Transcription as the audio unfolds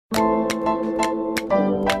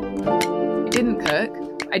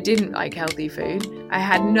I didn't like healthy food. I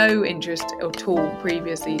had no interest at all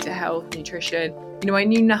previously to health, nutrition. I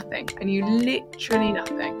knew nothing. I knew literally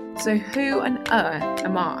nothing. So who on earth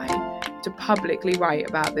am I to publicly write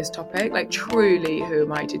about this topic? Like, truly, who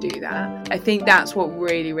am I to do that? I think that's what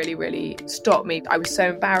really, really, really stopped me. I was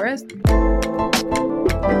so embarrassed.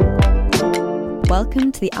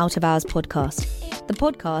 Welcome to the Out of Hours podcast, the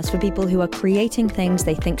podcast for people who are creating things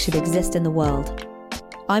they think should exist in the world.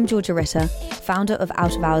 I'm Georgia Ritter, founder of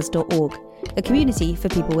outofhours.org, a community for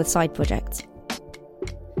people with side projects.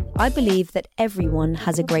 I believe that everyone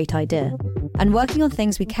has a great idea, and working on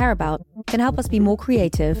things we care about can help us be more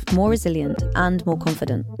creative, more resilient, and more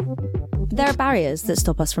confident. But there are barriers that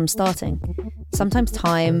stop us from starting. Sometimes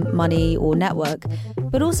time, money, or network,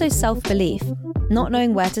 but also self-belief, not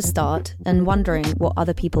knowing where to start and wondering what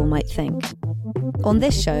other people might think. On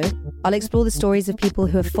this show, I'll explore the stories of people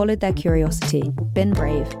who have followed their curiosity, been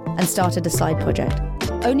brave, and started a side project,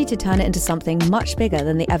 only to turn it into something much bigger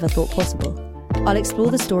than they ever thought possible. I'll explore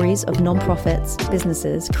the stories of non-profits,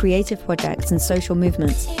 businesses, creative projects, and social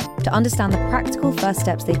movements to understand the practical first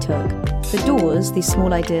steps they took, the doors these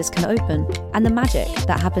small ideas can open, and the magic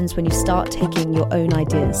that happens when you start taking your own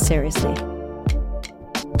ideas seriously.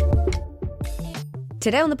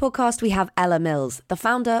 Today on the podcast, we have Ella Mills, the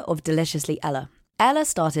founder of Deliciously Ella. Ella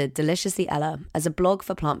started Deliciously Ella as a blog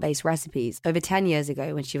for plant-based recipes over 10 years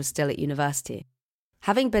ago when she was still at university.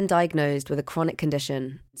 Having been diagnosed with a chronic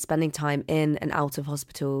condition, spending time in and out of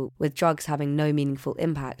hospital with drugs having no meaningful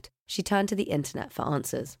impact, she turned to the internet for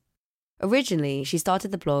answers. Originally, she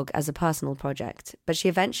started the blog as a personal project, but she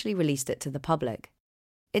eventually released it to the public.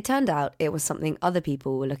 It turned out it was something other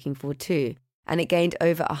people were looking for too, and it gained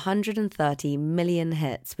over 130 million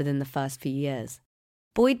hits within the first few years.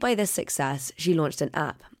 Buoyed by this success, she launched an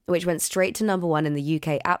app, which went straight to #1 in the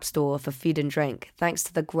UK App Store for food and drink, thanks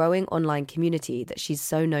to the growing online community that she's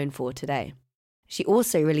so known for today. She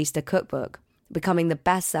also released a cookbook, becoming the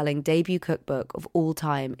best-selling debut cookbook of all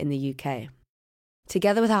time in the UK.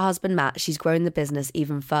 Together with her husband Matt, she's grown the business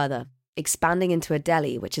even further, expanding into a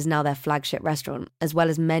deli, which is now their flagship restaurant, as well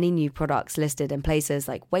as many new products listed in places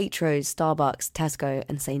like Waitrose, Starbucks, Tesco,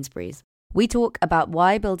 and Sainsbury's. We talk about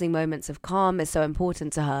why building moments of calm is so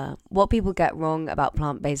important to her, what people get wrong about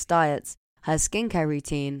plant-based diets, her skincare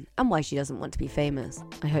routine, and why she doesn't want to be famous.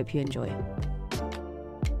 I hope you enjoy.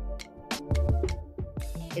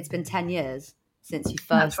 It's been 10 years since you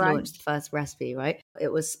first launched the first recipe, right?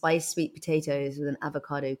 It was spiced sweet potatoes with an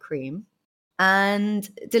avocado cream. And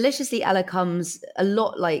Deliciously Ella comes a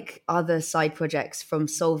lot like other side projects from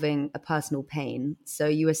solving a personal pain. So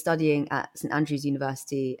you were studying at St Andrews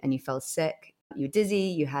University and you fell sick. You were dizzy,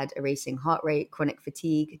 you had a racing heart rate, chronic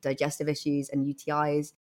fatigue, digestive issues and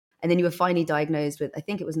UTIs. And then you were finally diagnosed with, I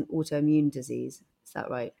think it was an autoimmune disease. Is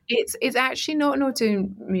that right? It's actually not an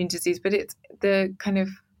autoimmune disease, but it's the kind of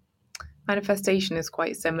manifestation is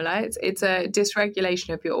quite similar. It's a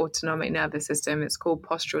dysregulation of your autonomic nervous system. It's called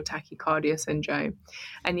postural tachycardia syndrome.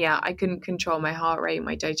 And yeah, I couldn't control my heart rate,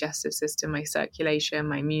 my digestive system, my circulation,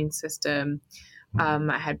 my immune system.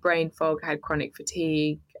 I had brain fog, I had chronic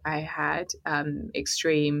fatigue, I had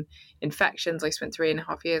extreme infections. I spent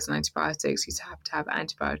 3.5 years on antibiotics, used to have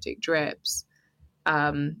antibiotic drips.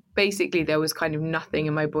 Basically, there was kind of nothing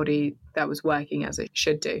in my body that was working as it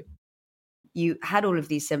should do. You had all of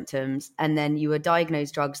these symptoms and then you were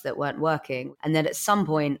diagnosed drugs that weren't working. And then at some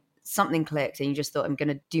point, something clicked and you just thought, I'm going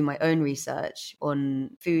to do my own research on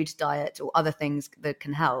food, diet, or other things that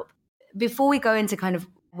can help. Before we go into kind of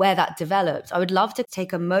where that developed, I would love to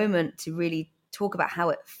take a moment to really talk about how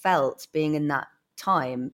it felt being in that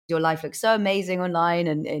time. Your life looks so amazing online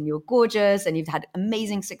and you're gorgeous and you've had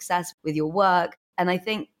amazing success with your work. And I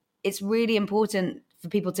think it's really important for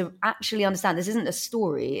people to actually understand this isn't a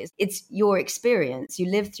story. It's your experience. You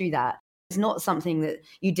lived through that. It's not something that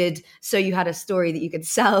you did so you had a story that you could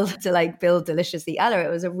sell to like build Deliciously Ella. It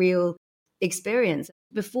was a real experience.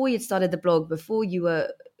 Before you'd started the blog, before you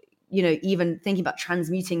were, even thinking about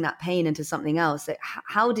transmuting that pain into something else,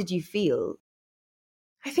 how did you feel?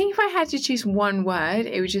 I think if I had to choose one word,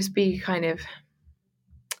 it would just be kind of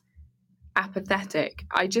apathetic.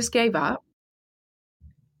 I just gave up.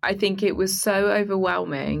 I think it was so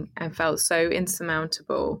overwhelming and felt so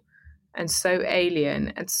insurmountable and so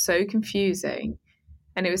alien and so confusing.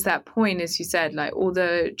 And it was that point, as you said, like all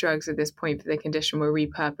the drugs at this point for the condition were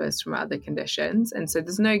repurposed from other conditions. And so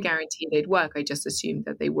there's no guarantee they'd work. I just assumed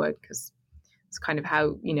that they would because it's kind of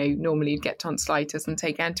how, normally you'd get tonsillitis and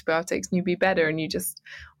take antibiotics and you'd be better. And you just,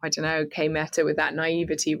 came at it with that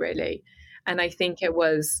naivety, really. And I think it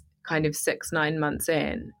was kind of 6-9 months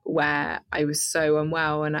in, where I was so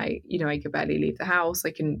unwell and I could barely leave the house.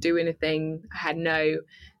 I couldn't do anything. I had no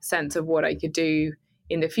sense of what I could do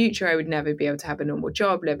in the future. I would never be able to have a normal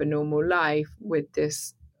job, live a normal life with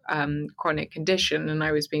this chronic condition. And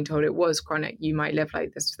I was being told it was chronic. You might live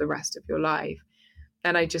like this for the rest of your life.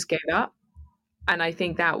 And I just gave up. And I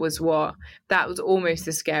think that was almost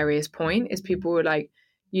the scariest point, is people were like,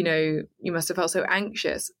 you must have felt so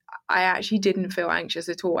anxious. I actually didn't feel anxious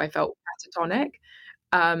at all. I felt catatonic,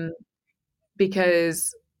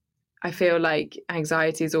 because I feel like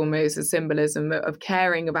anxiety is almost a symbolism of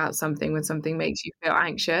caring about something when something makes you feel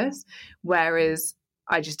anxious, whereas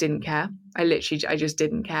I just didn't care. I just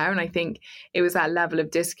didn't care. And I think it was that level of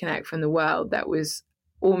disconnect from the world that was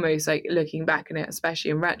almost, like, looking back on it,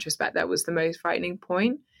 especially in retrospect, that was the most frightening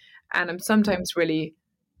point. And I'm sometimes really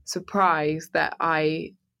surprised that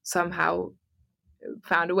I somehow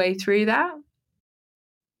found a way through that.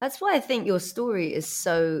 That's why I think your story is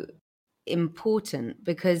so important,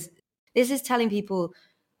 because this is telling people,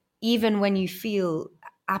 even when you feel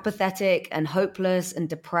apathetic and hopeless and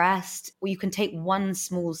depressed, you can take one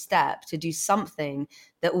small step to do something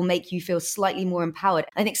that will make you feel slightly more empowered.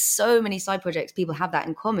 I think so many side projects, people have that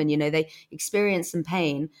in common. They experience some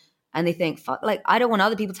pain and they think, fuck, like, I don't want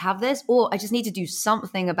other people to have this, or I just need to do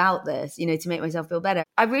something about this, to make myself feel better.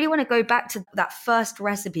 I really want to go back to that first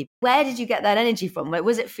recipe. Where did you get that energy from? Like,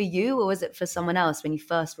 was it for you or was it for someone else when you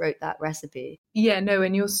first wrote that recipe? Yeah, no,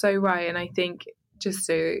 and you're so right. And I think, just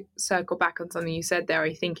to circle back on something you said there,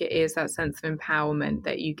 I think it is that sense of empowerment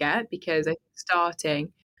that you get, because I think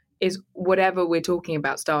starting is, whatever we're talking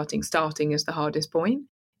about, starting is the hardest point.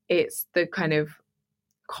 It's the kind of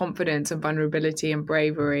confidence and vulnerability and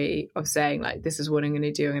bravery of saying, like, this is what I'm going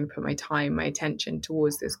to do. I'm going to put my time, my attention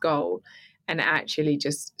towards this goal, and actually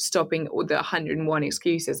just stopping all the 101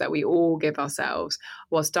 excuses that we all give ourselves.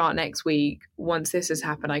 Well, start next week. Once this has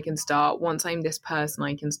happened, I can start. Once I'm this person,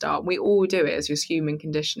 I can start. We all do it. It's just human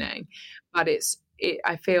conditioning. But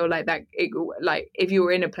I feel like that, like, if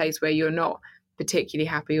you're in a place where you're not particularly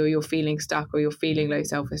happy, or you're feeling stuck, or you're feeling low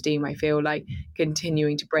self-esteem, I feel like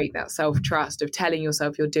continuing to break that self-trust of telling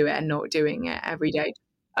yourself you'll do it and not doing it every day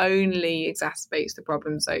only exacerbates the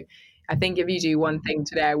problem. So I think if you do one thing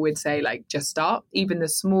today, I would say, like, just start, even the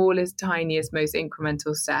smallest, tiniest, most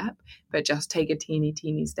incremental step, but just take a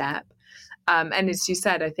teeny step. And as you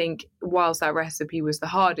said, I think whilst that recipe was the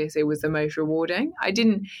hardest, it was the most rewarding.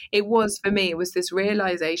 For me, it was this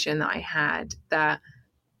realization that I had that,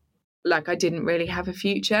 like, I didn't really have a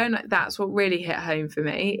future. And that's what really hit home for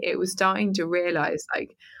me. It was starting to realize,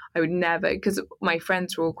 like, I would never, because my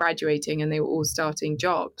friends were all graduating and they were all starting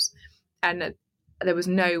jobs, and there was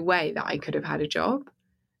no way that I could have had a job.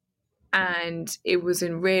 And it was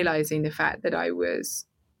in realizing the fact that I was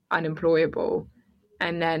unemployable,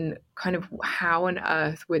 and then kind of how on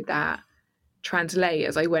earth would that translate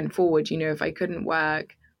as I went forward. If I couldn't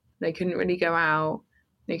work, they couldn't really go out,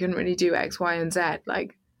 they couldn't really do X, Y, and Z,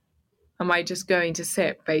 like, am I just going to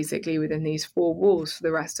sit basically within these four walls for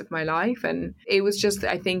the rest of my life? And it was just,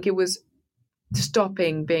 I think it was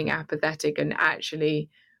stopping being apathetic and actually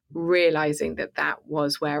realizing that that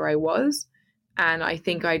was where I was. And I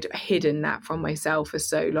think I'd hidden that from myself for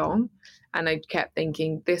so long. And I kept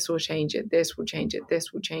thinking, this will change it, this will change it,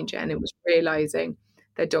 this will change it. And it was realizing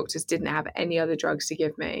that doctors didn't have any other drugs to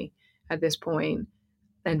give me at this point.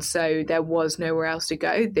 And so there was nowhere else to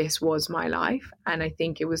go. This was my life. And I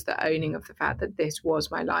think it was the owning of the fact that this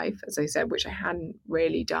was my life, as I said, which I hadn't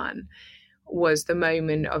really done, was the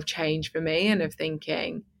moment of change for me, and of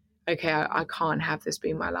thinking, okay, I can't have this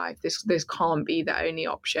be my life. This can't be the only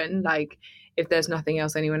option. Like, if there's nothing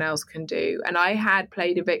else anyone else can do. And I had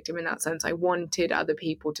played a victim in that sense. I wanted other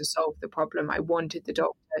people to solve the problem. I wanted the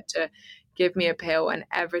doctor to give me a pill and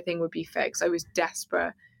everything would be fixed. I was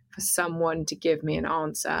desperate for someone to give me an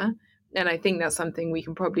answer. And I think that's something we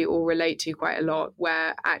can probably all relate to quite a lot,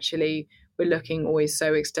 where actually we're looking always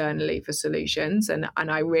so externally for solutions. And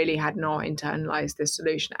I really had not internalized this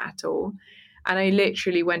solution at all. And I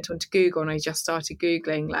literally went onto Google and I just started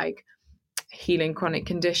Googling, like, healing chronic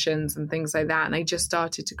conditions and things like that. And I just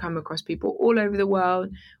started to come across people all over the world,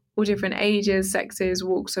 all different ages, sexes,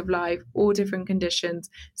 walks of life, all different conditions,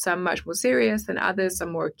 some much more serious than others,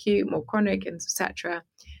 some more acute, more chronic, etc.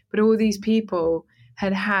 But all these people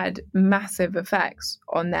had massive effects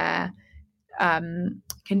on their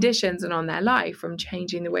conditions and on their life from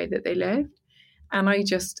changing the way that they lived. And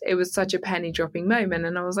it was such a penny dropping moment.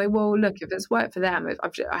 And I was like, well, look, if it's worked for them,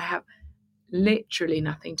 I have literally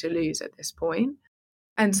nothing to lose at this point.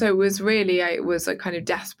 And so it was a kind of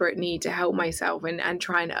desperate need to help myself and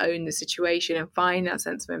try and own the situation and find that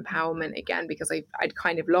sense of empowerment again, because I'd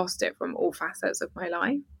kind of lost it from all facets of my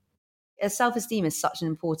life. Self-esteem is such an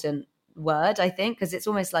important word, I think, because it's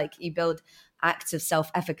almost like you build acts of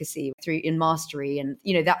self-efficacy through in mastery. And,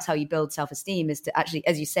 that's how you build self-esteem, is to actually,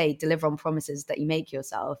 as you say, deliver on promises that you make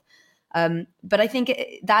yourself. But I think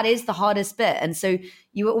that is the hardest bit. And so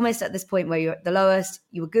you were almost at this point where you're at the lowest,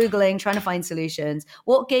 you were Googling, trying to find solutions.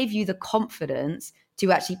 What gave you the confidence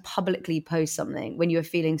to actually publicly post something when you were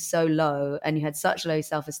feeling so low and you had such low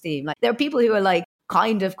self-esteem? Like, there are people who are like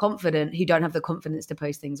kind of confident who don't have the confidence to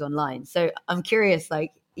post things online. So I'm curious,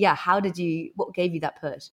 like, yeah, what gave you that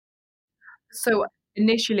push? So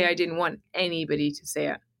initially I didn't want anybody to see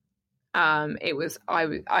it.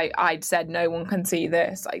 I'd said, no one can see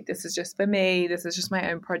this. Like, this is just for me. This is just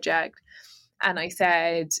my own project. And I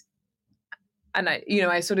said, and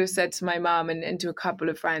I sort of said to my mum and to a couple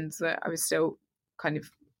of friends that I was still kind of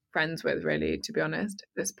friends with, really, to be honest, at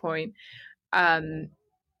this point,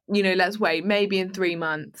 let's wait, maybe in 3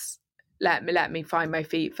 months, let me find my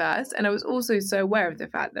feet first. And I was also so aware of the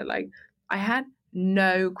fact that, like, I had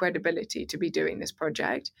no credibility to be doing this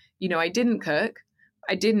project. I didn't cook.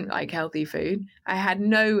 I didn't like healthy food. I had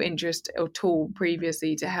no interest at all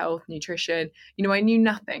previously to health, nutrition. I knew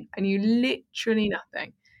nothing. I knew literally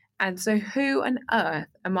nothing. And so who on earth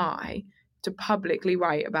am I to publicly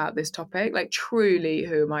write about this topic? Like, truly,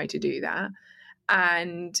 who am I to do that?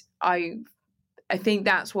 And I think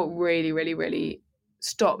that's what really, really, really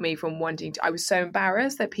stopped me from wanting to. I was so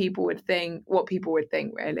embarrassed that people would think what people would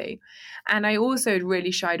think, really. And I also had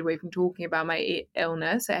really shied away from talking about my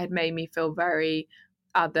illness. It had made me feel very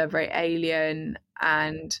other, very alien,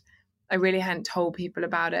 and I really hadn't told people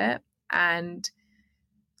about it. And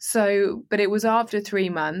so, but it was after 3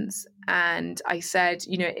 months, and I said,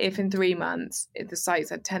 if in 3 months, if the site's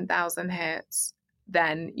had 10,000 hits,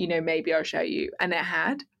 then, maybe I'll show you. And it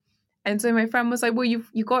had. And so my friend was like, well,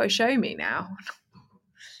 you've got to show me now.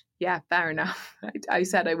 Yeah, fair enough. I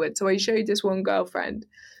said I would. So I showed this one girlfriend,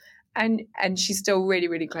 and she's still really,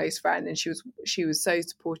 really close friend. And she was so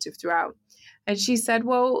supportive throughout. And she said,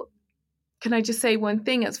 well, can I just say one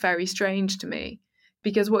thing that's very strange to me?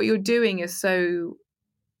 Because what you're doing is so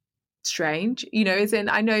strange. As in,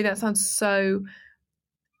 I know that sounds so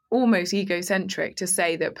almost egocentric to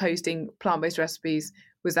say that posting plant-based recipes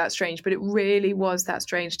was that strange, but it really was that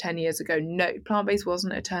strange 10 years ago. No, plant-based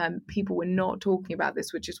wasn't a term. People were not talking about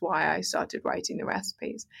this, which is why I started writing the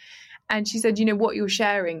recipes. And she said, what you're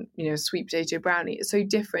sharing, sweet potato brownie, is so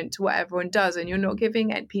different to what everyone does. And you're not giving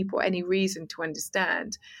people any reason to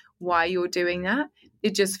understand why you're doing that.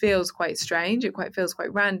 It just feels quite strange. It feels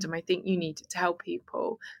quite random. I think you need to tell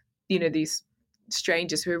people, these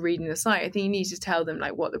strangers who are reading the site, I think you need to tell them,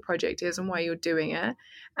 like, what the project is and why you're doing it.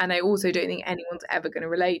 And I also don't think anyone's ever going to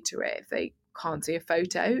relate to it if they can't see a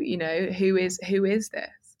photo. Who is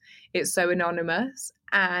this? It's so anonymous.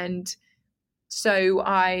 And so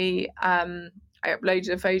I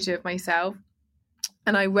uploaded a photo of myself,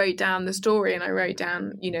 and I wrote down the story, and I wrote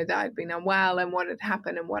down, that I'd been unwell and what had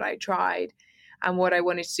happened and what I tried and what I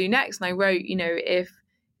wanted to do next. And I wrote, if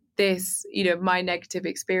this, my negative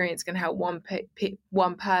experience can help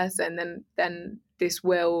one person, then this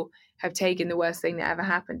will have taken the worst thing that ever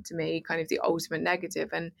happened to me, kind of the ultimate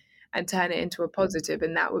negative, and turn it into a positive,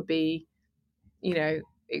 and that would be,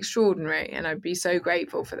 extraordinary, and I'd be so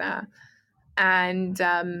grateful for that. And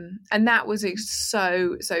that was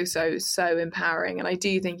so empowering. And I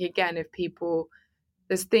do think, again, if people,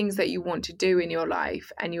 there's things that you want to do in your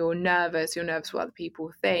life and you're nervous what other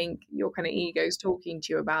people think, your kind of ego's talking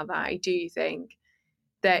to you about that, I do think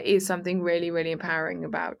there is something really, really empowering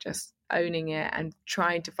about just owning it and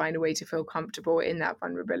trying to find a way to feel comfortable in that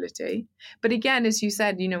vulnerability. But again, as you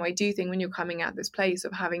said, I do think when you're coming at this place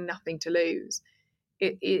of having nothing to lose,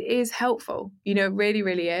 it is helpful. It really,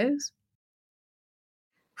 really is.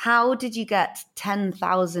 How did you get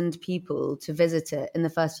 10,000 people to visit it in the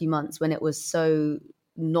first few months when it was so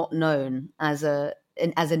not known as a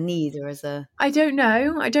need, or as a... I don't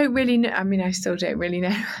know. I don't really know. I mean, I still don't really know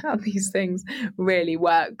how these things really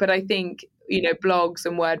work. But I think, blogs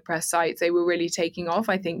and WordPress sites, they were really taking off.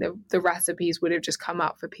 I think the recipes would have just come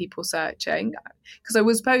up for people searching, because I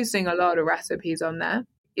was posting a lot of recipes on there.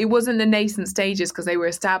 It wasn't the nascent stages because they were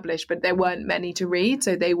established, but there weren't many to read.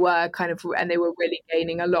 So they were and they were really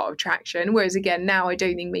gaining a lot of traction. Whereas again, now I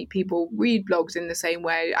don't think people read blogs in the same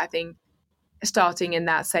way. I think starting in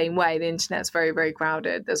that same way, the internet's very, very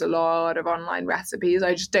crowded. There's a lot of online recipes.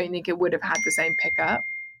 I just don't think it would have had the same pickup.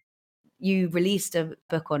 You released a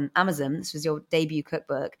book on Amazon. This was your debut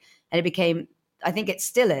cookbook, and it became, I think it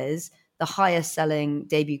still is, the highest selling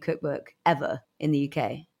debut cookbook ever in the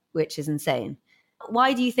UK, which is insane.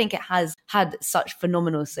 Why do you think it has had such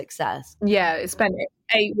phenomenal success? Yeah, it spent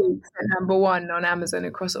 8 weeks at number one on Amazon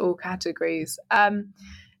across all categories.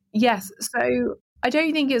 Yes, so I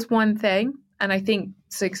don't think it's one thing, and I think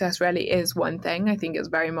success really is one thing. I think it's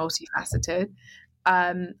very multifaceted.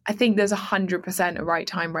 I think there's 100% a right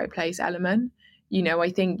time, right place element.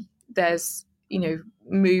 I think there's,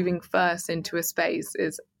 moving first into a space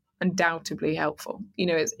is undoubtedly helpful.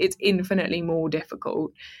 It's infinitely more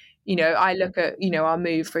difficult. I look at, our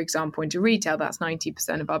move, for example, into retail, that's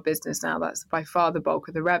 90% of our business now. That's by far the bulk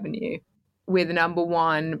of the revenue. We're the number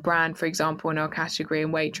one brand, for example, in our category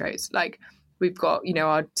in Waitrose. Like we've got,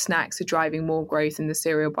 our snacks are driving more growth in the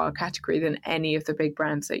cereal bar category than any of the big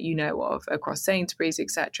brands that you know of across Sainsbury's,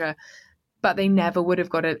 etc. But they never would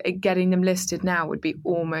have got it. Getting them listed now would be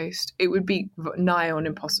nigh on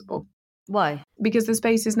impossible. Why? Because the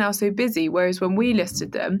space is now so busy, whereas when we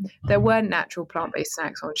listed them, there weren't natural plant-based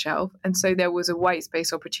snacks on shelf. And so there was a white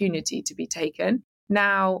space opportunity to be taken.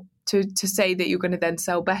 Now, to say that you're going to then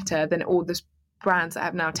sell better than all the brands that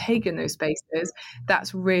have now taken those spaces,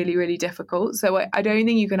 that's really, really difficult. So I don't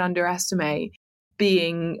think you can underestimate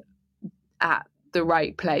being at the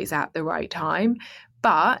right place at the right time.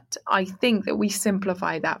 But I think that we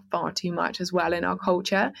simplify that far too much as well in our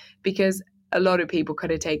culture, because a lot of people could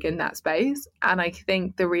have taken that space. And I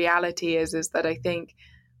think the reality is that I think,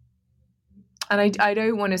 and I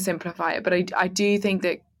don't want to simplify it, but I do think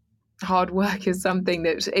that hard work is something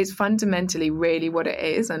that is fundamentally really what it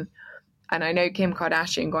is. And I know Kim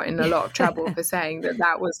Kardashian got in a lot of trouble for saying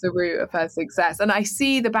that was the root of her success. And I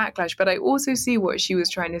see the backlash, but I also see what she was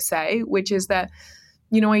trying to say, which is that,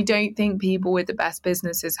 I don't think people with the best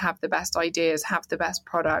businesses have the best ideas, have the best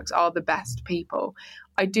products, are the best people.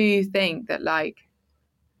 I do think that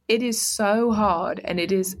it is so hard and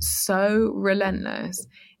it is so relentless.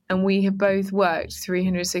 And we have both worked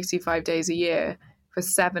 365 days a year for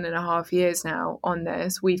 7.5 years now on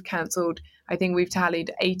this. We've cancelled, I think we've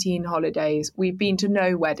tallied 18 holidays. We've been to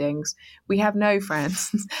no weddings. We have no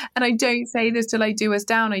friends. And I don't say this to do us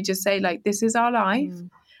down. I just say this is our life.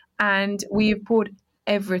 And we have poured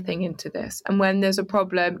everything into this. And when there's a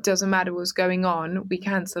problem, doesn't matter what's going on, we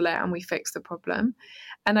cancel it and we fix the problem.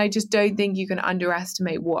 And I just don't think you can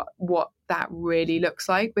underestimate what that really looks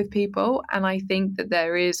like with people. And I think that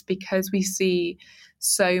there is, because we see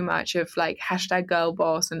so much of hashtag girl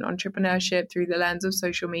boss and entrepreneurship through the lens of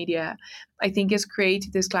social media, I think it's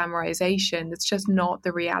created this glamorization that's just not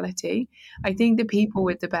the reality. I think the people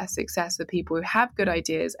with the best success are people who have good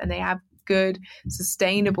ideas and they have good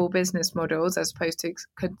sustainable business models, as opposed to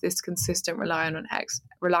this consistent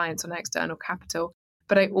reliance on external capital.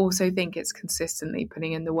 But I also think it's consistently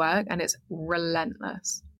putting in the work, and it's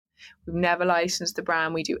relentless. We've never licensed the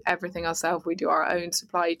brand. We do everything ourselves. We do our own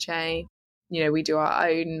supply chain. We do our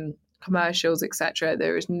own commercials, etc.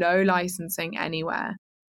 There is no licensing anywhere.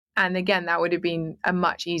 And again, that would have been a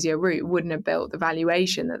much easier route. It wouldn't have built the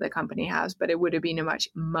valuation that the company has, but it would have been a much,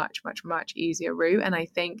 much, much, much easier route. And I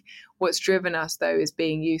think what's driven us, though, is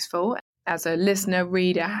being useful. As a listener,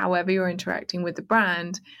 reader, however you're interacting with the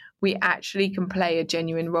brand, we actually can play a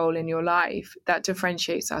genuine role in your life that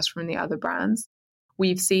differentiates us from the other brands.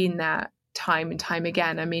 We've seen that time and time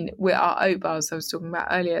again. I mean, with our oat bars I was talking about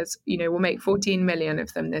earlier, we'll make 14 million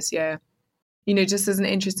of them this year. Just as an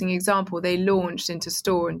interesting example, they launched into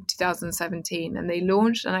store in 2017, and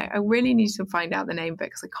I really need to find out the name of it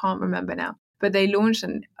because I can't remember now, but they launched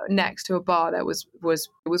next to a bar that was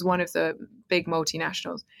one of the big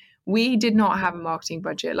multinationals. We did not have a marketing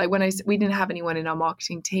budget. We didn't have anyone in our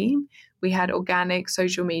marketing team. We had organic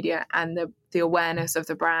social media and the awareness of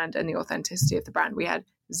the brand and the authenticity of the brand. We had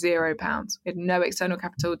 £0. We had no external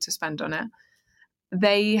capital to spend on it.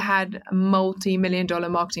 They had a multi-million-dollar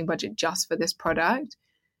marketing budget just for this product.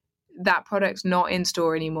 That product's not in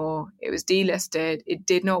store anymore. It was delisted. It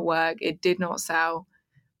did not work. It did not sell.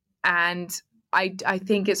 And I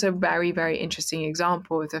think it's a very, very interesting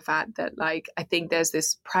example of the fact that I think there's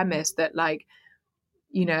this premise that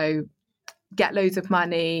get loads of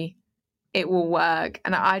money, it will work.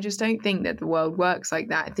 And I just don't think that the world works like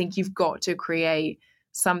that. I think you've got to create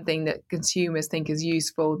something that consumers think is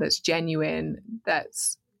useful, that's genuine,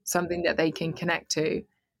 that's something that they can connect to.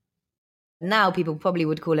 Now people probably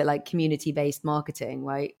would call it community-based marketing,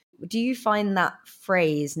 right? Do you find that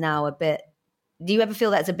phrase now do you ever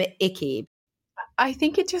feel that's a bit icky? I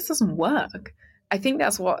think it just doesn't work. I think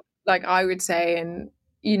that's what I would say. And,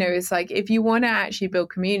 it's if you want to actually build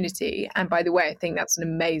community, and by the way, I think that's an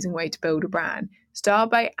amazing way to build a brand,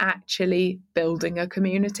 start by actually building a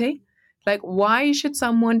community. Like, why should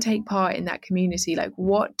someone take part in that community? Like,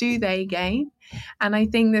 what do they gain? And I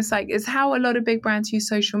think this, like, is how a lot of big brands use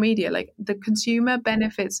social media. Like, the consumer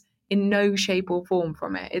benefits in no shape or form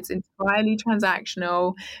from it. It's entirely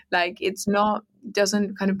transactional. Like, it's not,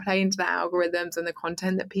 doesn't kind of play into the algorithms and the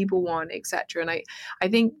content that people want, etc. And I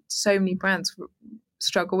think so many brands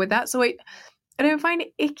struggle with that. So I don't find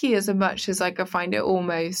it icky as much as like I find it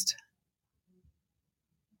almost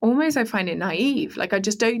I find it naive. Like, I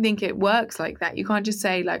just don't think it works like that. You can't just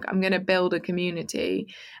say like, I'm going to build a community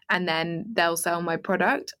and then they'll sell my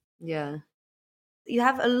product. Yeah. You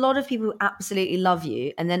have a lot of people who absolutely love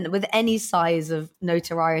you. And then with any size of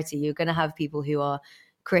notoriety, you're going to have people who are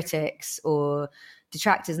critics or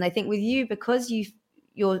detractors. And I think with you, because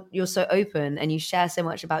you're so open and you share so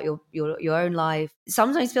much about your own life,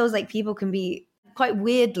 sometimes feels like people can be quite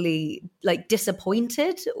weirdly like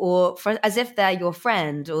disappointed or as if they're your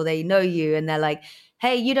friend or they know you and they're like,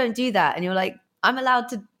 hey, you don't do that. And you're like, I'm allowed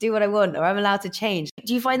to do what I want or I'm allowed to change.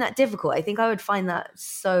 Do you find that difficult? I think I would find that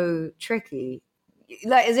so tricky.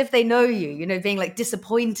 Like as if they know you, being like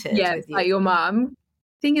disappointed with you. Like your mum.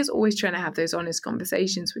 I think it's always trying to have those honest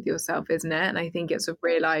conversations with yourself, isn't it? And I think it's of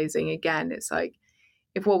realizing, again, it's like,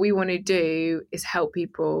 if what we want to do is help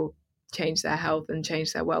people change their health and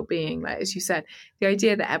change their well-being, like as you said, the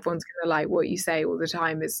idea that everyone's going to like what you say all the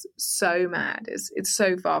time is so mad. It's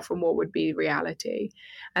so far from what would be reality.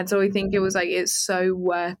 And so I think it was like, it's so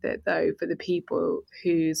worth it though for the people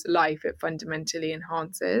whose life it fundamentally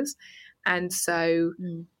enhances. And so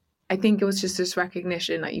I think it was just this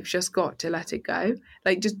recognition, like you've just got to let it go.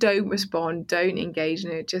 Like just don't respond, don't engage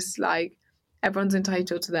in it. Just like everyone's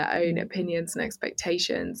entitled to their own opinions and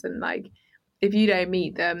expectations. And like, if you don't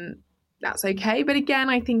meet them, that's okay. But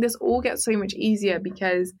again, I think this all gets so much easier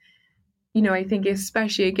because, I think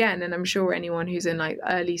especially again, and I'm sure anyone who's in like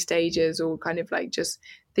early stages or kind of like just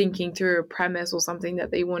thinking through a premise or something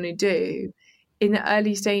that they want to do, in the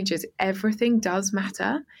early stages, everything does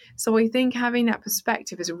matter. So I think having that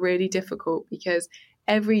perspective is really difficult because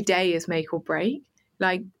every day is make or break.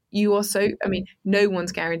 Like you are so, no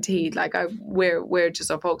one's guaranteed. Like we're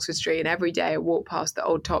just off Oxford Street and every day I walk past the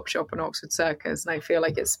old Topshop and Oxford Circus and I feel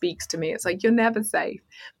like it speaks to me. It's like, you're never safe.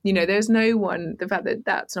 There's no one, the fact that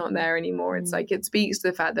that's not there anymore. It's like, it speaks to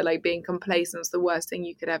the fact that like being complacent is the worst thing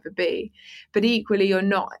you could ever be. But equally you're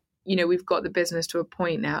not, we've got the business to a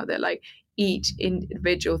point now that like each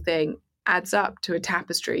individual thing adds up to a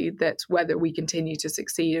tapestry that's whether we continue to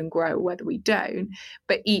succeed and grow, whether we don't,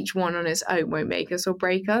 but each one on its own won't make us or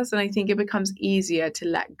break us. And I think it becomes easier to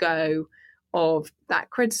let go of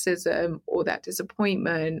that criticism or that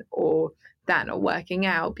disappointment or that not working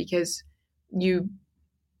out because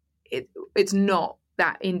it's not,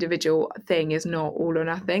 that individual thing is not all or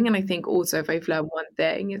nothing. And I think also if I've learned one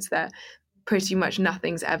thing, it's that pretty much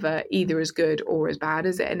nothing's ever either as good or as bad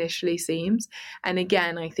as it initially seems. And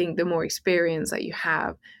again, I think the more experience that you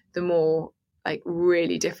have, the more like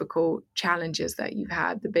really difficult challenges that you've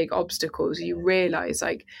had, the big obstacles, you realize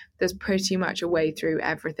like there's pretty much a way through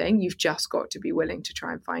everything. You've just got to be willing to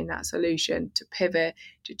try and find that solution, to pivot,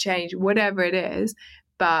 to change, whatever it is.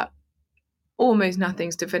 But almost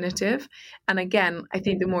nothing's definitive. And again, I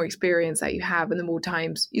think the more experience that you have and the more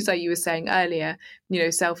times, like you were saying earlier,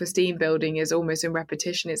 self-esteem building is almost in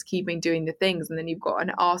repetition. It's keeping doing the things. And then you've got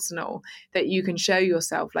an arsenal that you can show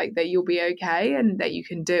yourself like that you'll be okay and that you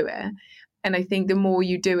can do it. And I think the more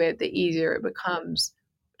you do it, the easier it becomes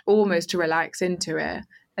almost to relax into it.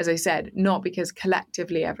 As I said, not because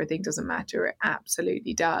collectively everything doesn't matter. It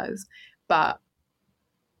absolutely does. But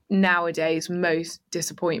nowadays, most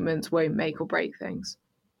disappointments won't make or break things.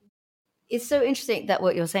 It's so interesting that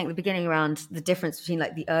what you're saying at the beginning around the difference between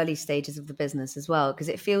like the early stages of the business as well, because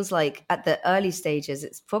it feels like at the early stages,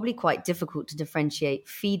 it's probably quite difficult to differentiate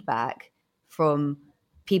feedback from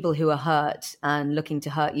people who are hurt and looking to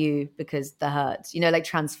hurt you because they're hurt, like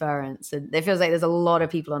transference. And it feels like there's a lot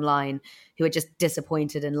of people online who are just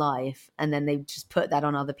disappointed in life and then they just put that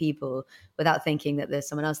on other people without thinking that there's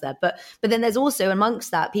someone else there. But then there's also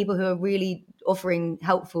amongst that people who are really offering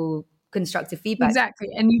helpful, constructive feedback. Exactly.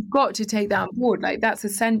 And you've got to take that on board. Like that's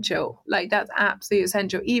essential. Like that's absolutely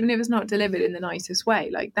essential, even if it's not delivered in the nicest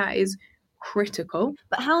way. Like that is critical.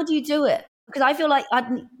 But how do you do it? Because I feel like I'd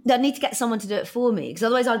need to get someone to do it for me, because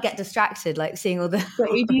otherwise I'd get distracted, like seeing all the... But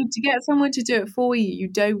if you to get someone to do it for you, you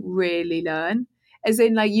don't really learn. As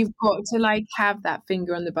in, like, you've got to, like, have that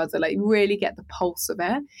finger on the buzzer, like, really get the pulse of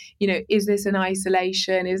it. Is this an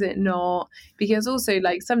isolation? Is it not? Because also,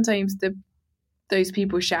 like, sometimes those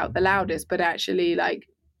people shout the loudest, but actually, like,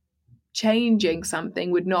 changing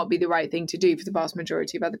something would not be the right thing to do for the vast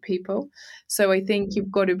majority of other people. So I think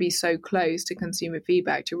you've got to be so close to consumer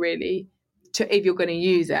feedback to really, if you're going to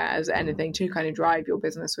use it as anything to kind of drive your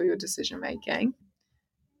business or your decision making.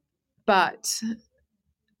 But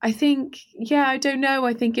I think, yeah, I don't know.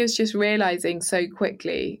 I think it's just realizing so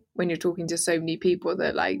quickly when you're talking to so many people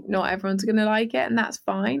that like not everyone's going to like it, and that's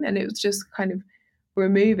fine. And it was just kind of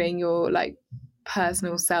removing your like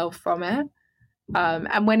personal self from it.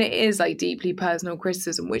 And when it is like deeply personal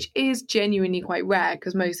criticism, which is genuinely quite rare,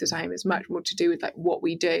 because most of the time it's much more to do with like what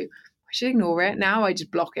we do, I should ignore it. Now I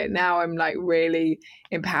just block it. Now I'm like really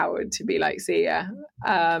empowered to be like, see ya.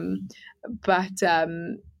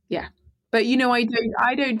 Yeah. But you know, I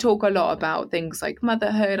don't talk a lot about things like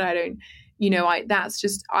motherhood. I don't, you know, that's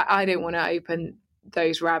just I don't want to open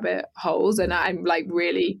those rabbit holes, and I'm like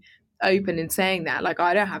really open in saying that. Like,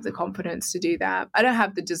 I don't have the confidence to do that. I don't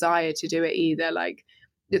have the desire to do it either. Like,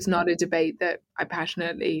 it's not a debate that I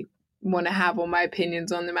passionately want to have, or my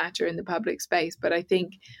opinions on the matter in the public space. But I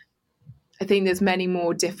think there's many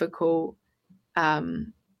more difficult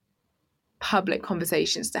public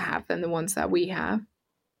conversations to have than the ones that we have.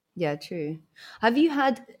 Yeah, true. Have you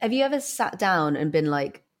ever sat down and been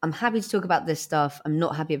like, I'm happy to talk about this stuff, I'm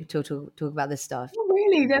not happy to talk about this stuff? Not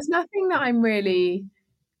really. There's nothing that I'm really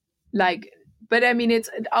like, but I mean, it's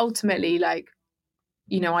ultimately like,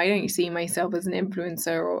 you know, I don't see myself as an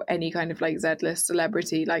influencer or any kind of like Z-list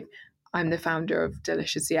celebrity. Like, I'm the founder of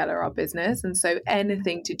Deliciously Ella, our business. And so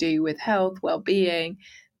anything to do with health, well-being,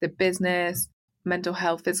 the business, mental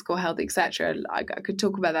health, physical health, etc. I could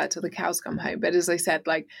talk about that till the cows come home. But as I said,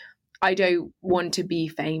 like, I don't want to be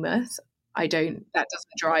famous. That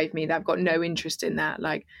doesn't drive me. I've got no interest in that.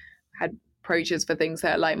 Like, I had approaches for things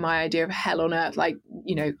that are like my idea of hell on earth, like,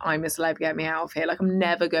 you know, I'm a celeb, get me out of here. Like, I'm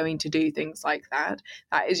never going to do things like that.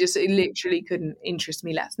 That is just, it literally couldn't interest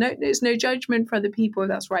me less. No, there's no judgment for other people if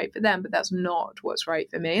that's right for them, but that's not what's right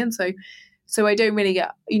for me. And so I don't really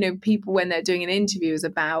get, you know, people when they're doing an interview is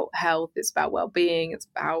about health, it's about well-being, it's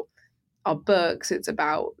about our books, it's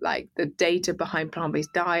about like the data behind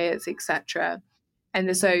plant-based diets, etc.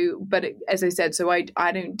 And so, but as I said, so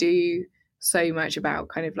I don't do so much about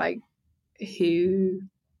kind of like who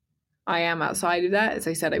I am outside of that. As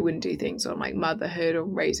I said, I wouldn't do things on like motherhood or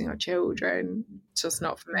raising our children. It's just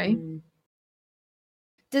not for me.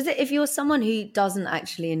 Does it, if you're someone who doesn't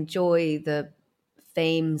actually enjoy the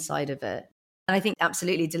fame side of it, and I think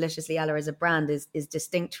absolutely Deliciously Ella as a brand is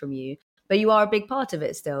distinct from you, but you are a big part of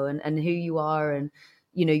it still, and who you are, and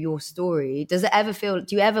you know, your story. Do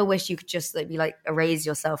you ever wish you could just like be like erase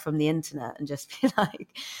yourself from the internet and just be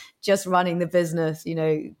like just running the business, you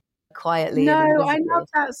know, quietly? No, I love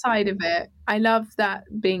that side of it. I love that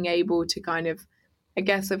being able to kind of, I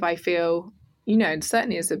guess if I feel, you know, and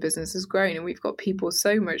certainly as the business has grown and we've got people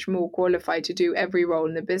so much more qualified to do every role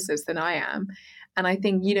in the business than I am. And I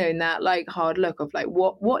think, you know, in that like hard look of like,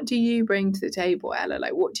 what do you bring to the table, Ella?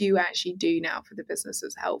 Like, what do you actually do now for the business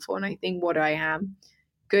that's helpful? And I think what I am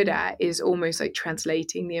good at is almost like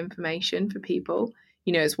translating the information for people.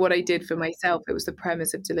 You know, it's what I did for myself. It was the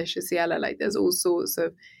premise of Deliciously Ella. Like, there's all sorts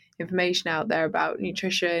of information out there about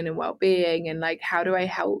nutrition and well-being, and like, how do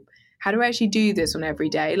I actually do this on every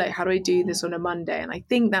day? Like, how do I do this on a Monday? And I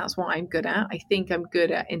think that's what I'm good at. I think I'm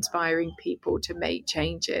good at inspiring people to make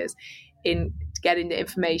changes, in getting the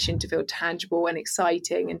information to feel tangible and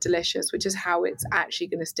exciting and delicious, which is how it's actually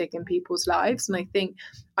going to stick in people's lives. And I think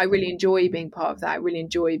I really enjoy being part of that. I really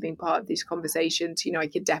enjoy being part of these conversations. You know, I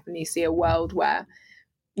could definitely see a world where,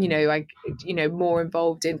 you know, like, you know, more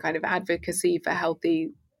involved in kind of advocacy for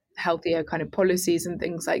healthier kind of policies and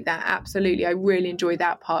things like that. Absolutely. I really enjoy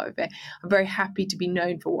that part of it. I'm very happy to be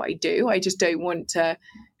known for what I do. I just don't want to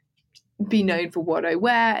be known for what I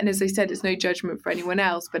wear. And as I said, it's no judgment for anyone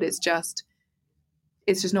else, but it's just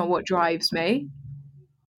not what drives me.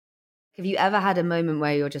 Have you ever had a moment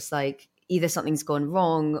where you're just like, either something's gone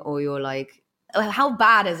wrong or you're like, how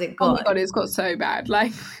bad has it got? Oh my God, it's got so bad.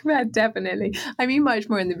 Like, yeah, definitely. I mean, much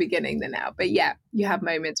more in the beginning than now. But yeah, you have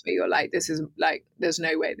moments where you're like, this is like, there's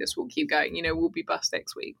no way this will keep going. You know, we'll be bust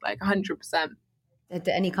next week, like 100%. Did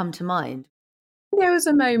any come to mind? There was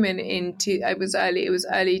a moment it was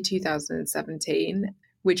early 2017,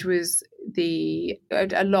 which was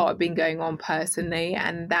a lot had been going on personally,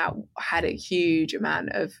 and that had a huge amount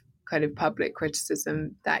of kind of public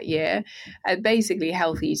criticism that year. Basically,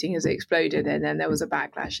 health eating has exploded, and then there was a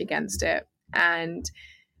backlash against it. And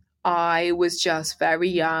I was just very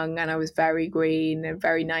young, and I was very green and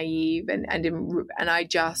very naive, and I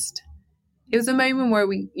just, it was a moment where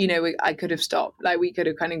I could have stopped, like we could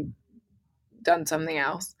have kind of done something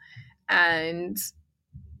else. And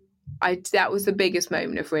that was the biggest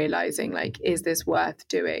moment of realizing, like, is this worth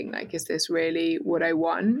doing? Like, is this really what I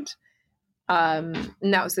want? And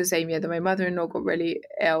that was the same year that my mother-in-law got really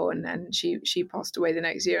ill, and she passed away the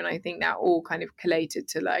next year. And I think that all kind of collated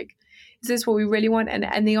to, like, is this what we really want?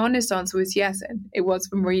 And the honest answer was yes. And it was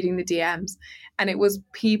from reading the DMs, and it was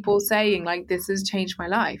people saying, like, this has changed my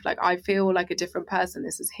life. Like, I feel like a different person.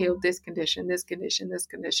 This has healed this condition, this condition, this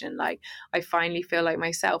condition. Like, I finally feel like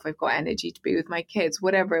myself. I've got energy to be with my kids,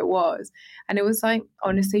 whatever it was. And it was like,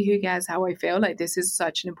 honestly, who cares how I feel? Like, this is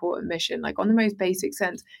such an important mission. Like, on the most basic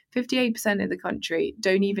sense, 58% of the country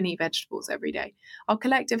don't even eat vegetables every day. Our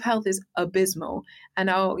collective health is abysmal, and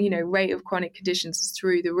our, rate of chronic conditions is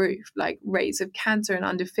through the roof. Like, rates of cancer in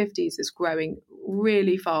under 50s is growing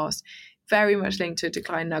really fast, very much linked to a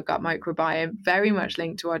decline in our gut microbiome, very much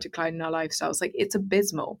linked to our decline in our lifestyles. Like, it's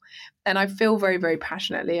abysmal. And I feel very, very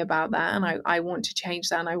passionately about that. And I want to change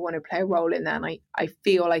that, and I want to play a role in that. And I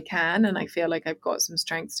feel I can, and I feel like I've got some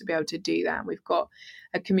strengths to be able to do that. And we've got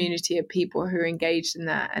a community of people who are engaged in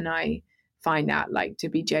that. And I find that, like, to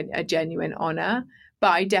be a genuine honor.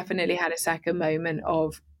 But I definitely had a second moment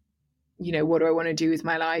of, what do I want to do with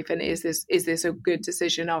my life? And is this a good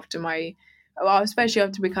decision especially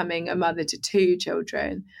after becoming a mother to 2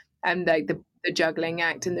 children, and like the juggling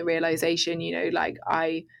act and the realization, like,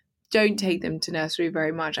 I don't take them to nursery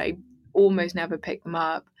very much. I almost never pick them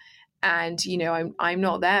up. And, I'm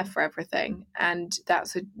not there for everything. And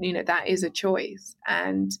that is a choice.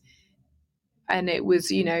 And it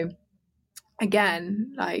was,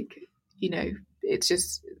 again, like, it's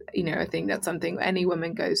just, I think that's something any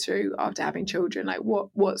woman goes through after having children. Like,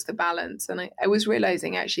 what's the balance? And I was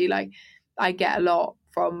realizing, actually, like, I get a lot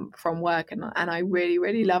from work, and I really,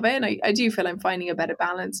 really love it. And I do feel I'm finding a better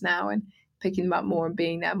balance now and picking them up more and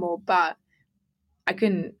being there more. But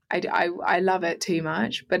I love it too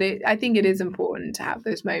much. But I think it is important to have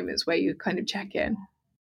those moments where you kind of check in.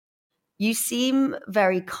 You seem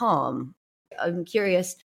very calm. I'm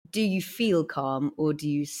curious, do you feel calm or do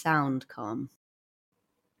you sound calm?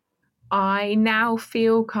 I now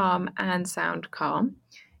feel calm and sound calm.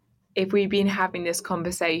 If we'd been having this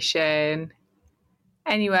conversation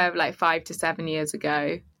anywhere like 5 to 7 years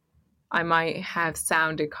ago, I might have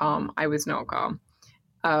sounded calm. I was not calm.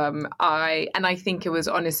 I think it was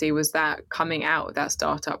that coming out of that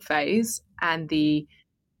startup phase and the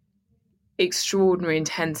extraordinary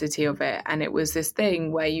intensity of it. And it was this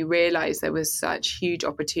thing where you realize there was such huge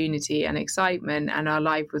opportunity and excitement, and our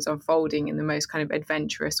life was unfolding in the most kind of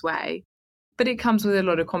adventurous way. But it comes with a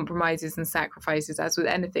lot of compromises and sacrifices, as with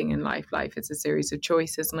anything in life. Life is a series of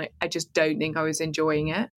choices. And I just don't think I was enjoying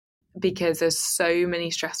it, because there's so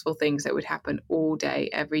many stressful things that would happen all day,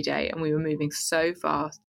 every day. And we were moving so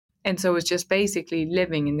fast. And so it was just basically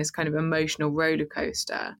living in this kind of emotional roller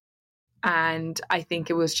coaster. And I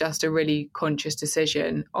think it was just a really conscious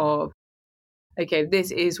decision of, okay,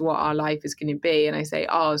 this is what our life is going to be. And I say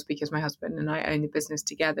ours because my husband and I own the business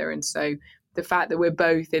together. And so the fact that we're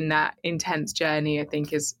both in that intense journey, I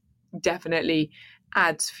think, is definitely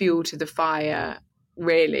adds fuel to the fire,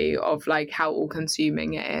 really, of like how all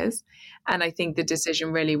consuming it is. And I think the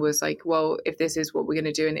decision really was like, well, if this is what we're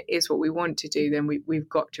going to do and it is what we want to do, then we've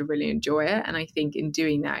got to really enjoy it. And I think in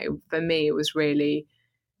doing that, for me, it was really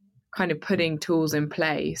kind of putting tools in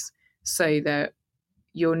place so that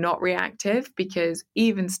you're not reactive, because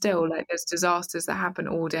even still, like, there's disasters that happen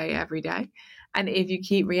all day, every day. And if you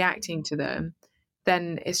keep reacting to them,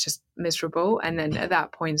 then it's just miserable. And then at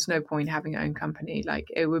that point, it's no point having your own company. Like,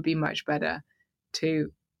 it would be much better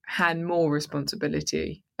to hand more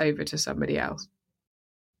responsibility over to somebody else.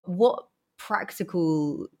 What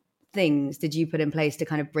practical things did you put in place to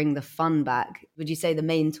kind of bring the fun back? Would you say the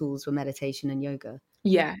main tools were meditation and yoga?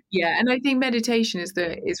 Yeah. And I think meditation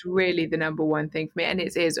is really the number one thing for me. And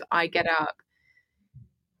it is, I get up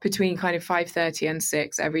between kind of 5:30 and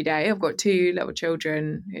 6 every day. I've got 2 little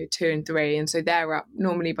children, 2 and 3. And so they're up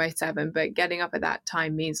normally by 7, but getting up at that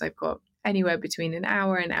time means I've got anywhere between an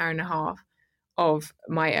hour and a half of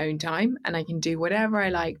my own time, and I can do whatever I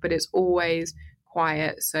like, but it's always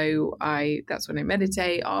quiet. So that's when I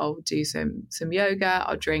meditate. I'll do some yoga.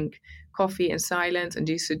 I'll drink coffee in silence and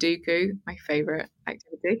do Sudoku, my favorite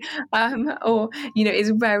activity. Or, it's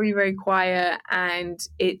very, very quiet, and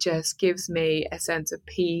it just gives me a sense of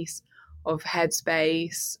peace, of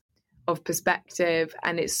headspace, of perspective.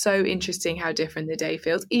 And it's so interesting how different the day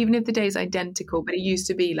feels, even if the day is identical. But it used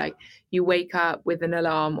to be like you wake up with an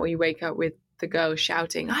alarm, or you wake up with the girl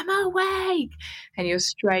shouting, "I'm awake," and you're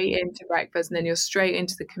straight into breakfast, and then you're straight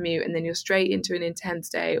into the commute, and then you're straight into an intense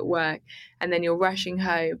day at work, and then you're rushing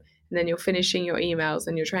home, and then you're finishing your emails,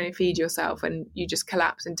 and you're trying to feed yourself, and you just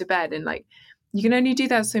collapse into bed. And like, you can only do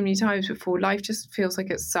that so many times before life just feels like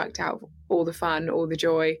it's sucked out of all the fun, all the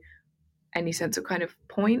joy, any sense of kind of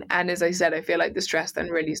point. And as I said, I feel like the stress then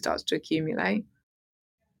really starts to accumulate.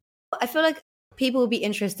 I feel like people will be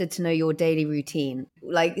interested to know your daily routine.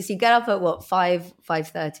 Like, so you get up at what,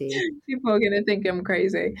 5:30? People are gonna think I'm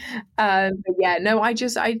crazy. But yeah, no, I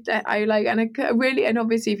like, and I really, and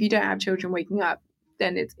obviously if you don't have children waking up,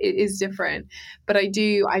 then it is different. But I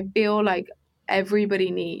feel like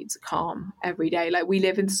everybody needs calm every day. Like, we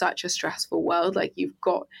live in such a stressful world. Like, you've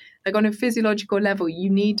got, like, on a physiological level, you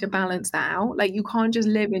need to balance that out. Like, you can't just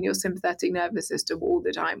live in your sympathetic nervous system all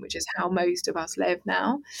the time, which is how most of us live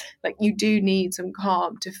now. Like, you do need some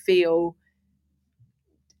calm to feel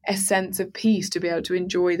a sense of peace, to be able to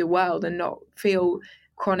enjoy the world and not feel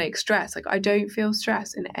chronic stress. Like, I don't feel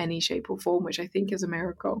stress in any shape or form, which I think is a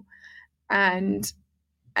miracle. And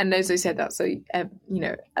as I said, that's a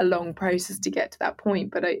long process to get to that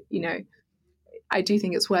point. But I do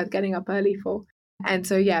think it's worth getting up early for. And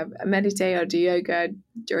so, yeah, I meditate, I do yoga,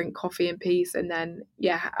 drink coffee in peace. And then,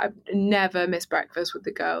 yeah, I've never missed breakfast with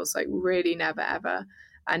the girls, like really never, ever.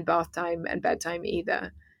 And bath time and bedtime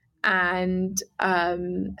either. And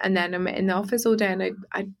then I'm in the office all day, and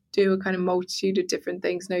I do a kind of multitude of different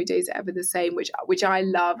things. No days are ever the same, which I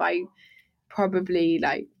love. I probably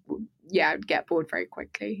I'd get bored very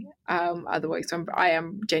quickly. Otherwise, so I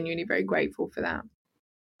am genuinely very grateful for that.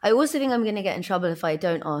 I also think I'm going to get in trouble if I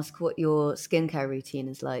don't ask what your skincare routine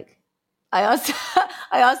is like. I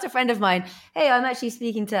asked a friend of mine, hey, I'm actually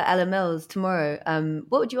speaking to Ella Mills tomorrow.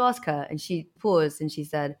 What would you ask her? And she paused and she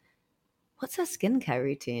said, what's her skincare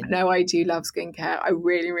routine? No, I do love skincare. I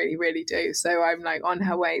really, really, really do. So I'm like on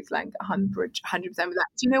her wavelength 100% with that.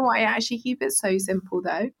 Do you know what? I actually keep it so simple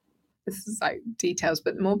though. This is like details,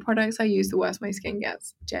 but the more products I use, the worse my skin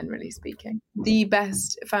gets, generally speaking. The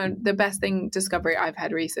best thing discovery I've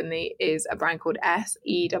had recently is a brand called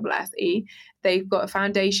SESSE. They've got a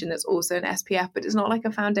foundation that's also an SPF, but it's not like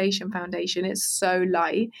a foundation. It's so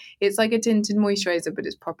light. It's like a tinted moisturizer, but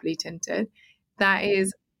it's properly tinted. That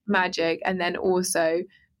is magic. And then also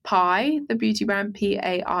Pai, the beauty brand,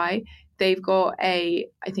 PAI, they've got I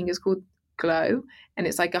think it's called Glow, and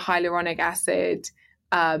it's like a hyaluronic acid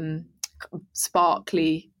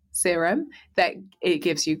sparkly serum that it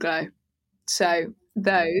gives you glow. So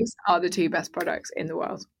those are the two best products in the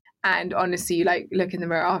world. And honestly, you like look in the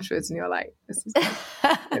mirror afterwards and you're like, this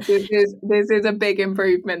is a big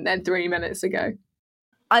improvement than 3 minutes ago.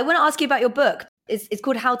 I want to ask you about your book. It's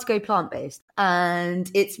called How to Go Plant-Based,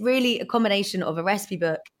 and it's really a combination of a recipe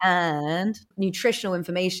book and nutritional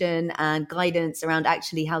information and guidance around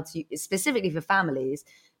actually how to, specifically for families,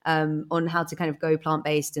 on how to kind of go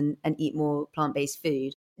plant-based and eat more plant-based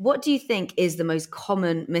food. What do you think is the most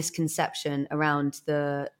common misconception around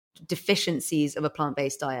the deficiencies of a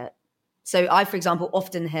plant-based diet? So I, for example,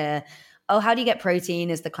 often hear, oh, how do you get protein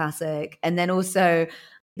is the classic. And then also,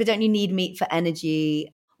 but don't you need meat for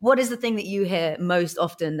energy? What is the thing that you hear most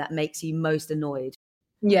often that makes you most annoyed?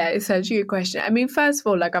 Yeah, it's such a good question. I mean, first of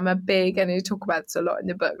all, like, I'm a big, and I talk about this a lot in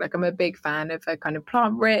the book, like, I'm a big fan of a kind of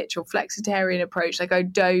plant-rich or flexitarian approach. Like, I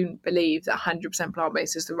don't believe that 100%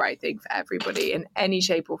 plant-based is the right thing for everybody in any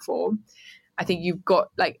shape or form. I think you've got,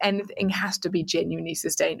 like, anything has to be genuinely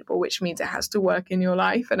sustainable, which means it has to work in your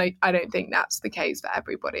life. And I don't think that's the case for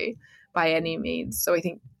everybody by any means. So I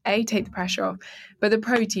think, take the pressure off. But the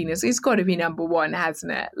protein it's got to be number one,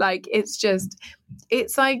 hasn't it? Like, it's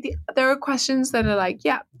like there are questions that are like,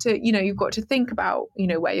 yeah, you've got to think about,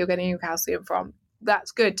 where you're getting your calcium from.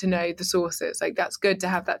 That's good to know the sources. Like, that's good to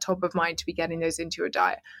have that top of mind to be getting those into your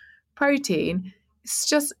diet. Protein, it's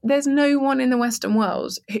just, there's no one in the Western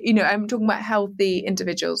world, I'm talking about healthy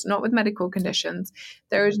individuals, not with medical conditions.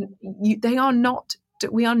 We are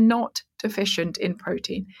not deficient in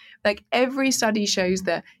protein. Like, every study shows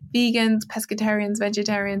that vegans, pescatarians,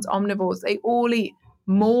 vegetarians, omnivores, they all eat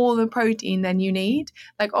more the protein than you need.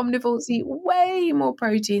 Like, omnivores eat way more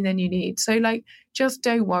protein than you need. So, like, just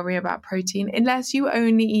don't worry about protein unless you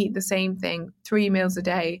only eat the same thing 3 meals a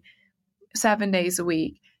day, 7 days a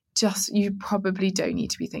week. You probably don't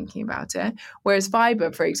need to be thinking about it. Whereas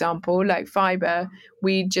fiber, for example, like fiber,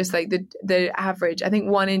 we just like the average, I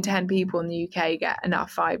think 1 in 10 people in the UK get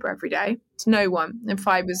enough fiber every day. It's no one. And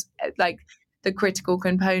fiber's like the critical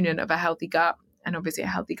component of a healthy gut. And obviously a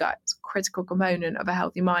healthy gut is a critical component of a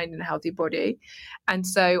healthy mind and a healthy body. And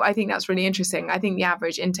so I think that's really interesting. I think the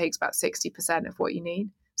average intake's about 60% of what you need.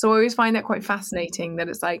 So I always find that quite fascinating, that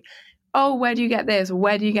it's like, oh, where do you get this?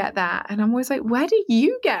 Where do you get that? And I'm always like, where do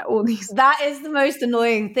you get all these? That is the most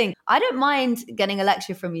annoying thing. I don't mind getting a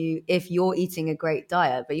lecture from you if you're eating a great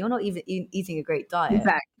diet, but you're not even eating a great diet.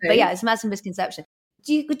 Exactly. But yeah, it's a massive misconception.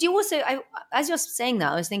 Do you also, as you're saying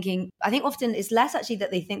that, I was thinking, I think often it's less actually that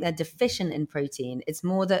they think they're deficient in protein. It's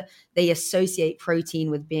more that they associate protein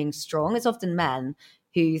with being strong. It's often men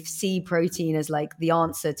who see protein as like the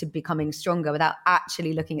answer to becoming stronger without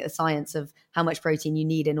actually looking at the science of how much protein you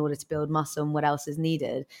need in order to build muscle and what else is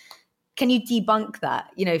needed. Can you debunk that?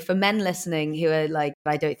 You know, for men listening who are like,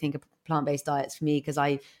 I don't think a plant-based diet's for me because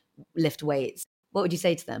I lift weights, what would you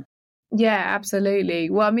say to them? Yeah, absolutely.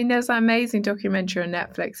 Well, I mean, there's that amazing documentary on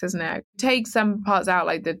Netflix, isn't it? Take some parts out,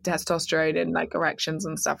 like the testosterone and like erections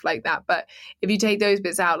and stuff like that. But if you take those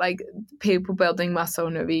bits out, like people building muscle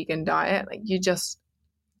on a vegan diet, like you just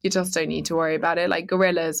don't need to worry about it. Like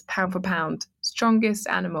gorillas, pound for pound, strongest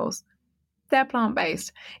animals, they're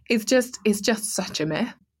plant-based. It's just such a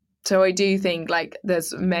myth. So I do think like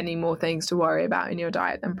there's many more things to worry about in your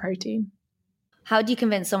diet than protein. How do you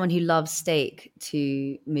convince someone who loves steak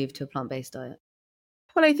to move to a plant-based diet?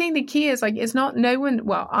 Well, I think the key is like, it's not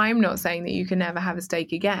well, I'm not saying that you can never have a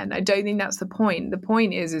steak again. I don't think that's the point. The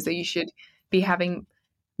point is that you should be having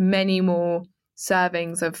many more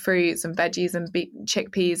servings of fruits and veggies and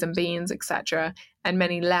chickpeas and beans, etc., and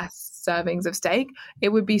many less servings of steak. It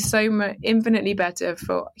would be so infinitely better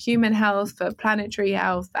for human health, for planetary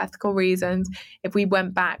health, for ethical reasons, if we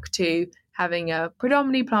went back to having a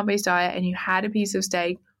predominantly plant-based diet and you had a piece of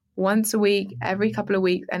steak once a week, every couple of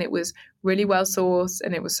weeks, and it was really well sourced,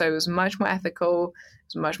 and it was much more ethical,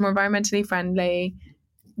 it was much more environmentally friendly.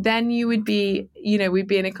 Then you would be, we'd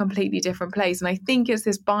be in a completely different place. And I think it's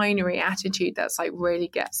this binary attitude that's like really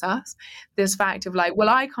gets us. This fact of like, well,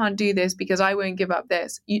 I can't do this because I won't give up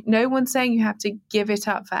this. No one's saying you have to give it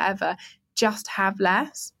up forever. Just have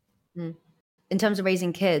less. Mm. In terms of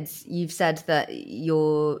raising kids, you've said that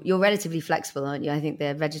you're relatively flexible, aren't you? I think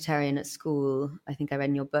they're vegetarian at school. I think I read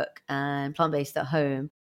in your book, and plant-based at home.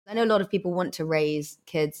 I know a lot of people want to raise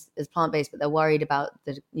kids as plant-based, but they're worried about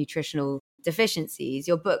the nutritional deficiencies.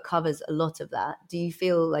 Your book covers a lot of that. Do you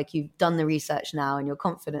feel like you've done the research now and you're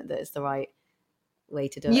confident that it's the right way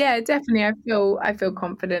to do it? Yeah, definitely. I feel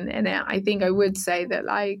confident in it. I think I would say that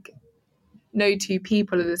like no two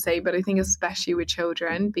people are the same, but I think especially with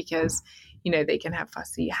children, because they can have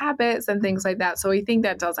fussy habits and things like that. So I think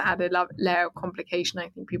that does add a layer of complication. I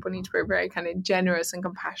think people need to be very kind of generous and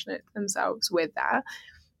compassionate themselves with that.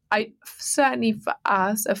 I certainly, for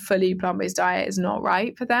us, a fully plant-based diet is not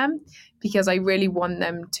right for them, because I really want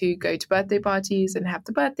them to go to birthday parties and have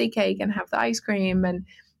the birthday cake and have the ice cream and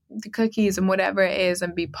the cookies and whatever it is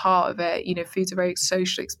and be part of it. Food's a very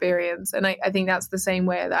social experience. And I think that's the same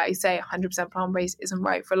way that I say 100% plant-based isn't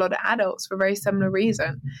right for a lot of adults for a very similar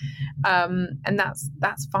reason. And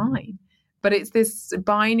that's fine. But it's this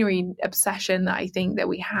binary obsession that I think that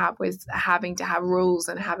we have with having to have rules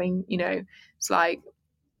and having, it's like,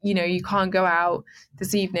 you can't go out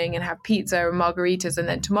this evening and have pizza and margaritas and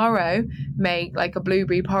then tomorrow make like a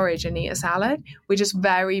blueberry porridge and eat a salad. We're just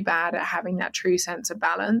very bad at having that true sense of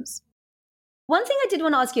balance. One thing I did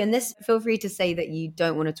want to ask you, and this, feel free to say that you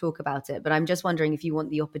don't want to talk about it, but I'm just wondering if you want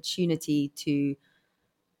the opportunity to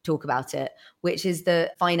talk about it, which is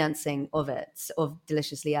the financing of it, of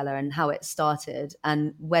Deliciously Ella, and how it started,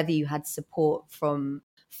 and whether you had support from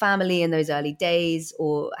family in those early days,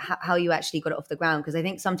 or how you actually got it off the ground. Because I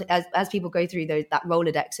think sometimes as people go through that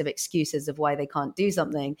Rolodex of excuses of why they can't do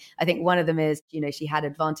something, I think one of them is, she had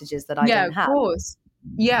advantages that I didn't have.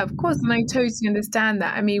 Yeah, of course. And I totally understand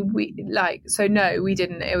that. I mean, no, we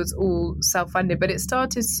didn't. It was all self-funded, but it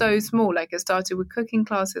started so small. Like it started with cooking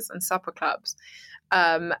classes and supper clubs.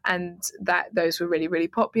 And those were really, really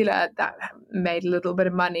popular. That made a little bit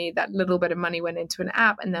of money. That little bit of money went into an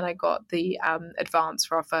app. And then I got the advance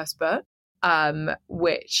for our first book,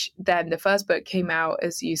 which then the first book came out,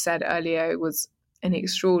 as you said earlier, it was an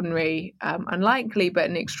extraordinary, unlikely, but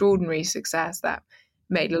an extraordinary success that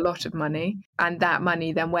made a lot of money. And that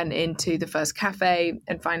money then went into the first cafe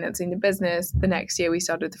and financing the business. The next year we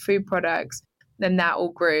started the food products. Then that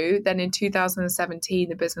all grew. Then in 2017,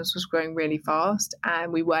 the business was growing really fast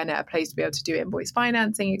and we weren't at a place to be able to do invoice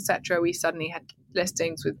financing, etc. We suddenly had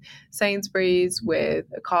listings with Sainsbury's, with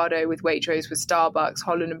Ocado, with Waitrose, with Starbucks,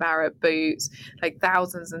 Holland & Barrett, Boots, like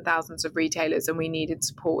thousands and thousands of retailers, and we needed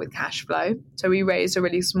support with cash flow. So we raised a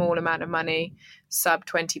really small amount of money, sub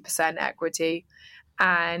 20% equity,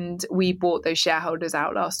 and we bought those shareholders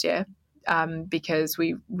out last year. Because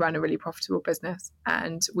we run a really profitable business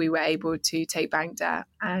and we were able to take bank debt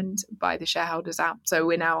and buy the shareholders out. So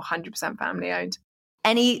we're now 100% family owned.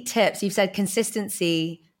 Any tips? You've said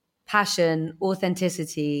consistency, passion,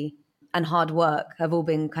 authenticity, and hard work have all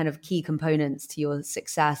been kind of key components to your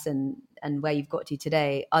success and and where you've got to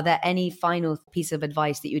today, are there any final piece of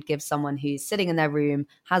advice that you would give someone who's sitting in their room,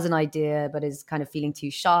 has an idea, but is kind of feeling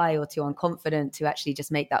too shy or too unconfident to actually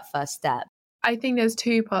just make that first step? I think there's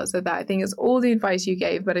two parts of that. I think it's all the advice you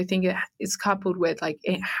gave, but I think it's coupled with like,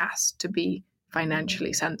 it has to be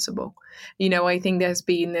financially sensible. I think there's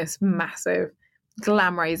been this massive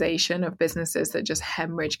glamorization of businesses that just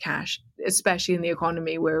hemorrhage cash, especially in the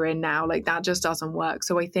economy we're in now. Like, that just doesn't work.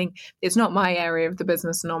 So I think it's not my area of the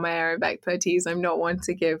business, not my area of expertise. I'm not one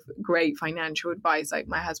to give great financial advice. Like,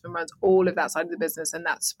 my husband runs all of that side of the business, and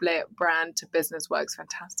that split brand to business works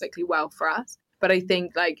fantastically well for us. But I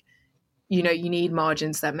think like, you need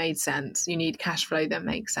margins that made sense. You need cash flow that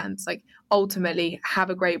makes sense. Like, ultimately, have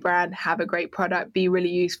a great brand, have a great product, be really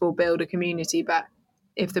useful, build a community. But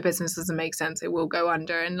if the business doesn't make sense, it will go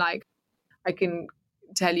under. And like, I can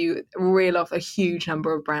tell you, reel off a huge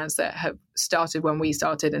number of brands that have started when we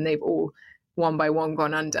started, and they've all one by one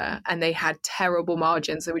gone under, and they had terrible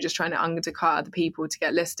margins. They were just trying to undercut other people to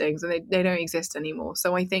get listings, and they don't exist anymore.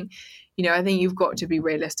 So I think, I think you've got to be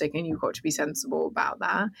realistic and you've got to be sensible about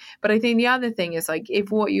that. But I think the other thing is, like,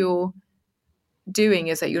 if what you're doing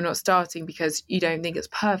is that you're not starting because you don't think it's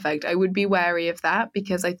perfect, I would be wary of that,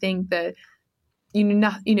 because I think that,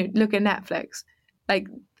 look at Netflix, like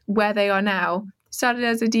where they are now, started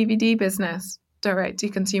as a DVD business, direct to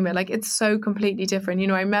consumer. Like, it's so completely different.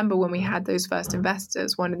 I remember when we had those first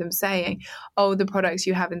investors, one of them saying, oh, the products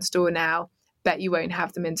you have in store now, bet you won't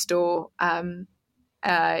have them in store in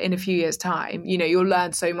a few years' time. You'll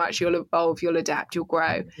learn so much, you'll evolve, you'll adapt, you'll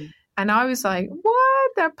grow. Mm-hmm. And I was like,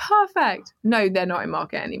 what? They're perfect. No, they're not in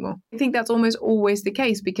market anymore. I think that's almost always the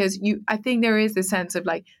case, because I think there is this sense of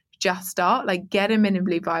like, just start, like get a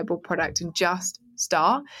minimally viable product and just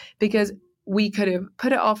start, because we could have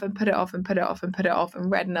put it off and put it off and put it off and put it off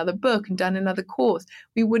and read another book and done another course.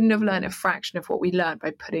 We wouldn't have learned a fraction of what we learned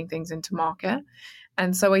by putting things into market.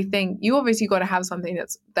 And so I think you obviously got to have something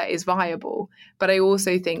that is viable, but I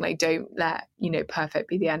also think like, don't let, perfect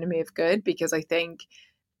be the enemy of good, because I think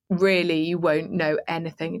really you won't know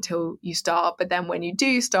anything until you start. But then when you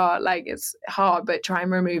do start, like, it's hard, but try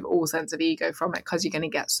and remove all sense of ego from it, because you're going to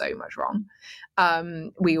get so much wrong.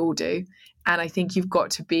 We all do. And I think you've got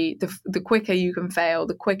to be, the quicker you can fail,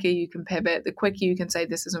 the quicker you can pivot, the quicker you can say,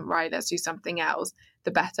 this isn't right, let's do something else,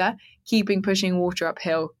 the better. Pushing water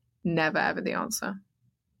uphill, never ever the answer.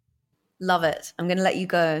 Love it. I'm going to let you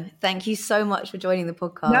go. Thank you so much for joining the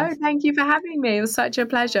podcast. No, thank you for having me. It was such a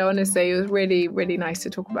pleasure, honestly. It was really, really nice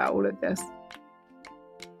to talk about all of this.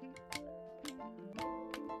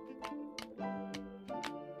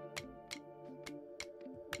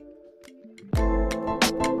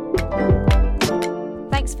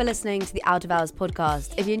 Thanks for listening to the Out of Hours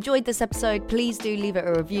podcast. If you enjoyed this episode, please do leave it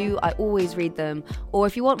a review. I always read them. Or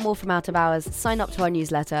if you want more from Out of Hours, sign up to our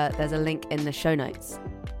newsletter. There's a link in the show notes.